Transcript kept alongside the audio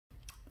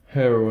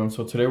Hey everyone,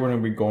 so today we're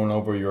going to be going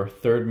over your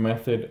third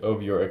method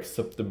of your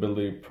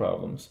acceptability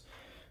problems.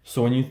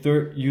 So when you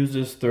use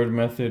this third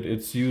method,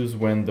 it's used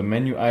when the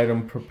menu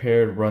item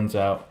prepared runs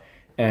out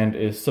and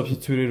is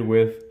substituted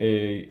with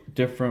a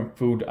different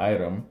food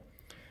item.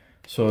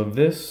 So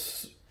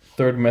this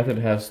third method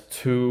has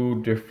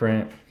two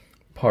different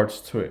parts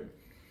to it.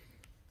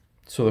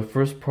 So the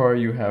first part,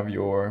 you have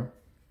your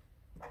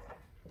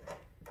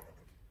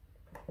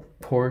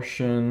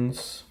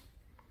portions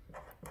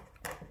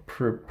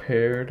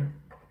prepared.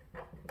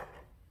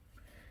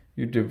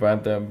 You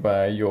divide that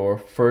by your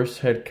first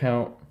head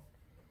count,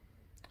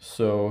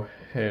 so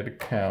head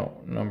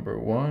count number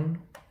 1,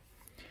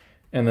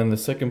 and then the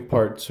second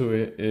part to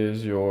it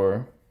is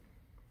your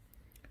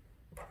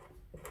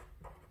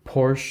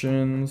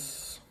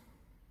portions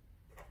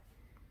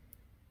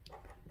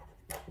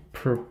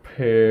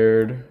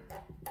prepared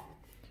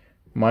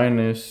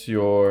minus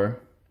your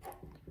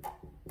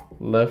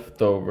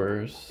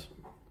leftovers.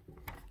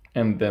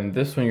 And then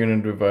this one you're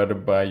going to divide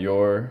it by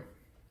your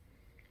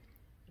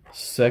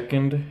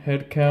second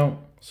head count.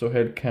 So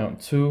head count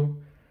 2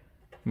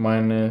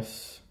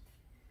 minus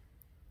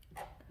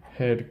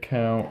head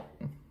count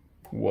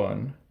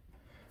 1.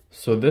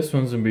 So this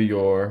one's going to be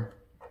your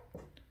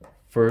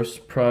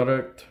first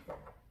product.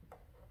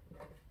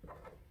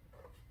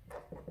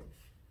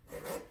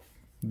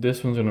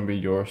 This one's going to be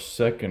your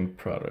second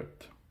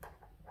product.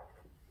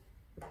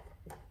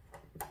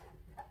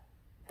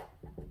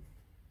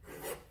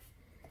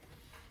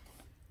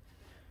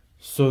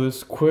 So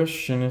this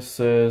question, it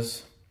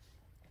says,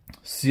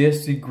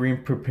 CSC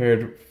Green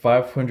prepared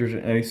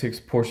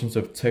 586 portions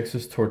of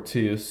Texas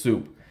tortilla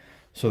soup.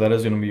 So that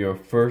is going to be your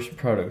first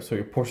product. So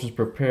your portions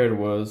prepared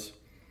was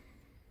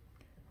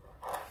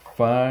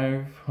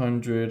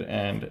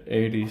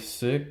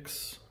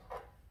 586.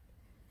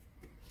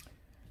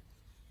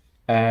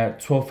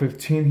 At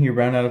 12:15, he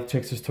ran out of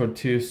Texas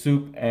tortilla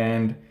soup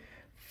and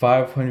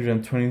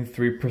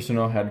 523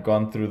 personnel had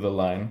gone through the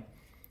line.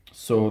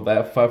 So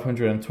that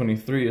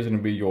 523 is going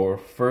to be your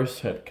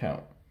first head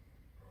count.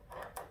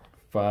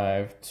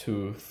 5,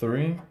 2,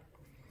 3.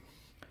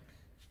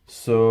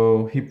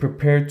 So he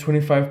prepared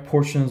 25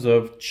 portions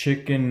of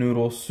chicken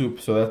noodle soup.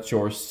 So that's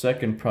your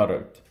second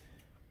product.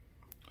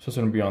 So it's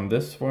going to be on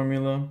this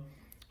formula.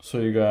 So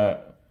you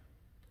got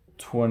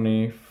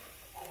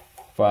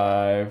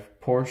 25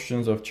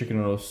 portions of chicken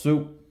noodle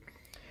soup.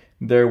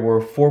 There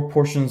were 4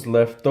 portions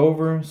left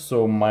over.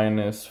 So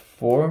minus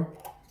 4.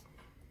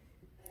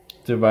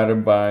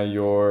 Divided by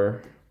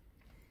your,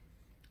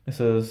 it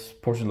says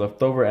portion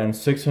left over, and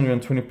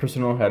 620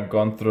 personnel had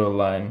gone through the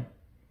line.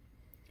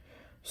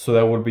 So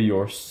that would be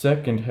your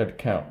second head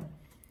count.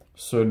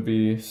 So it'd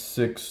be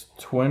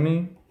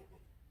 620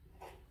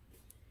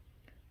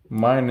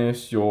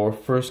 minus your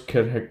first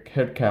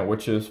head count,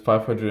 which is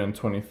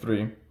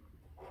 523.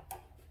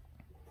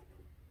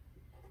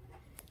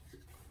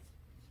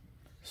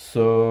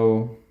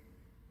 So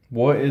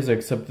what is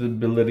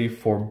acceptability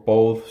for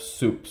both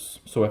soups?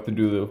 So we have to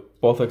do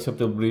both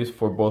acceptabilities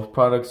for both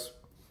products.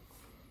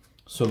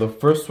 So the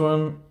first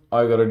one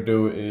I gotta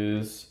do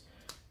is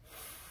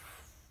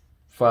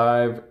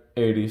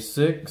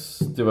 586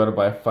 divided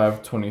by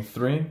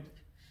 523.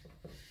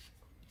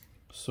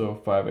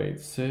 So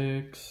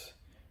 586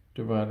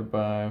 divided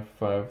by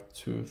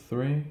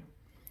 523,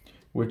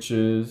 which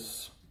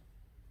is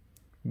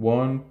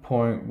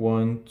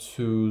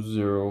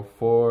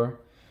 1.1204.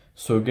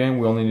 So again,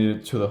 we only need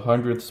it to the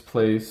hundredths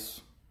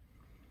place.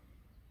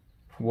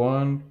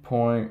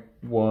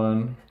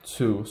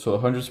 1.12. So the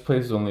hundredths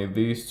place is only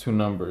these two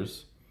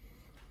numbers.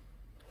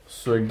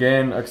 So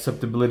again,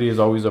 acceptability is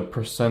always a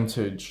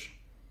percentage.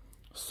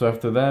 So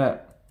after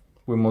that,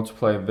 we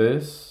multiply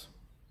this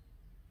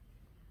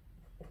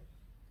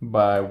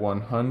by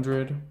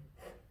 100,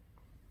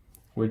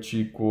 which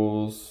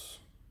equals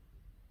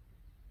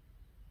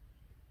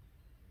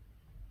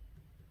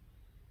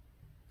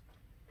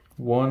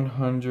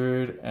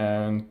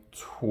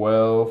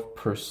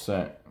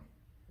 112%.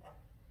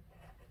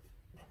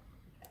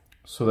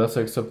 So that's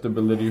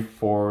acceptability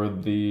for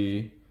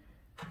the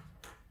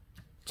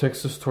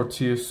Texas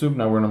tortilla soup.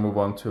 Now we're gonna move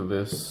on to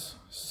this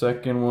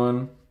second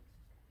one.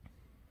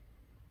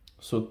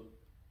 So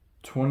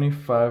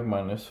 25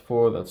 minus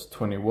 4, that's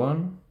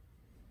 21.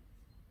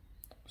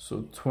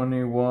 So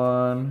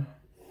 21,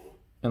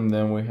 and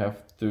then we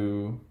have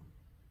to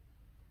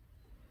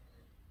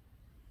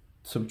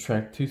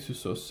subtract T2,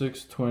 so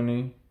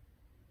 620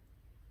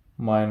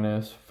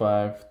 minus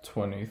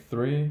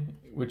 523,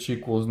 which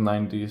equals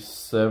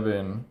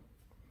 97.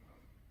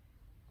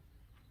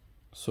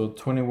 So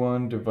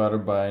 21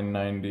 divided by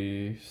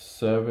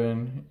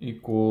 97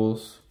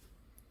 equals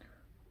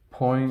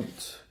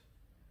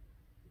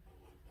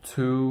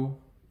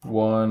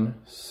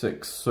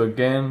 0.216. So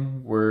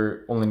again, we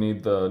only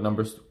need the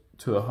numbers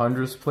to the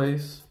hundredths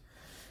place.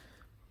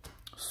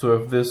 So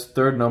if this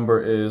third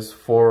number is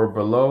 4 or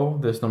below,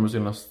 this number is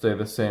going to stay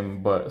the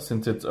same. But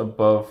since it's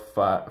above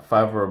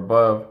 5 or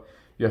above,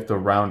 you have to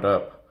round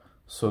up.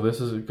 So this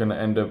is going to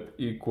end up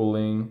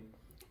equaling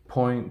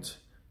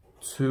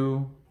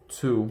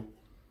 0.22.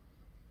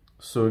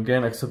 So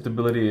again,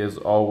 acceptability is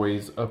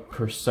always a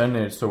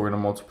percentage. So we're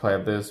going to multiply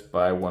this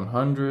by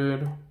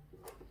 100,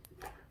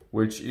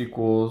 which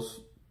equals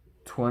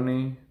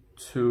 22%.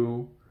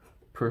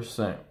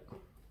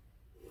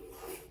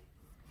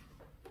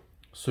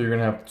 So you're going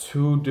to have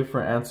two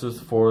different answers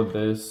for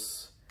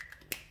this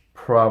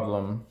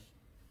problem.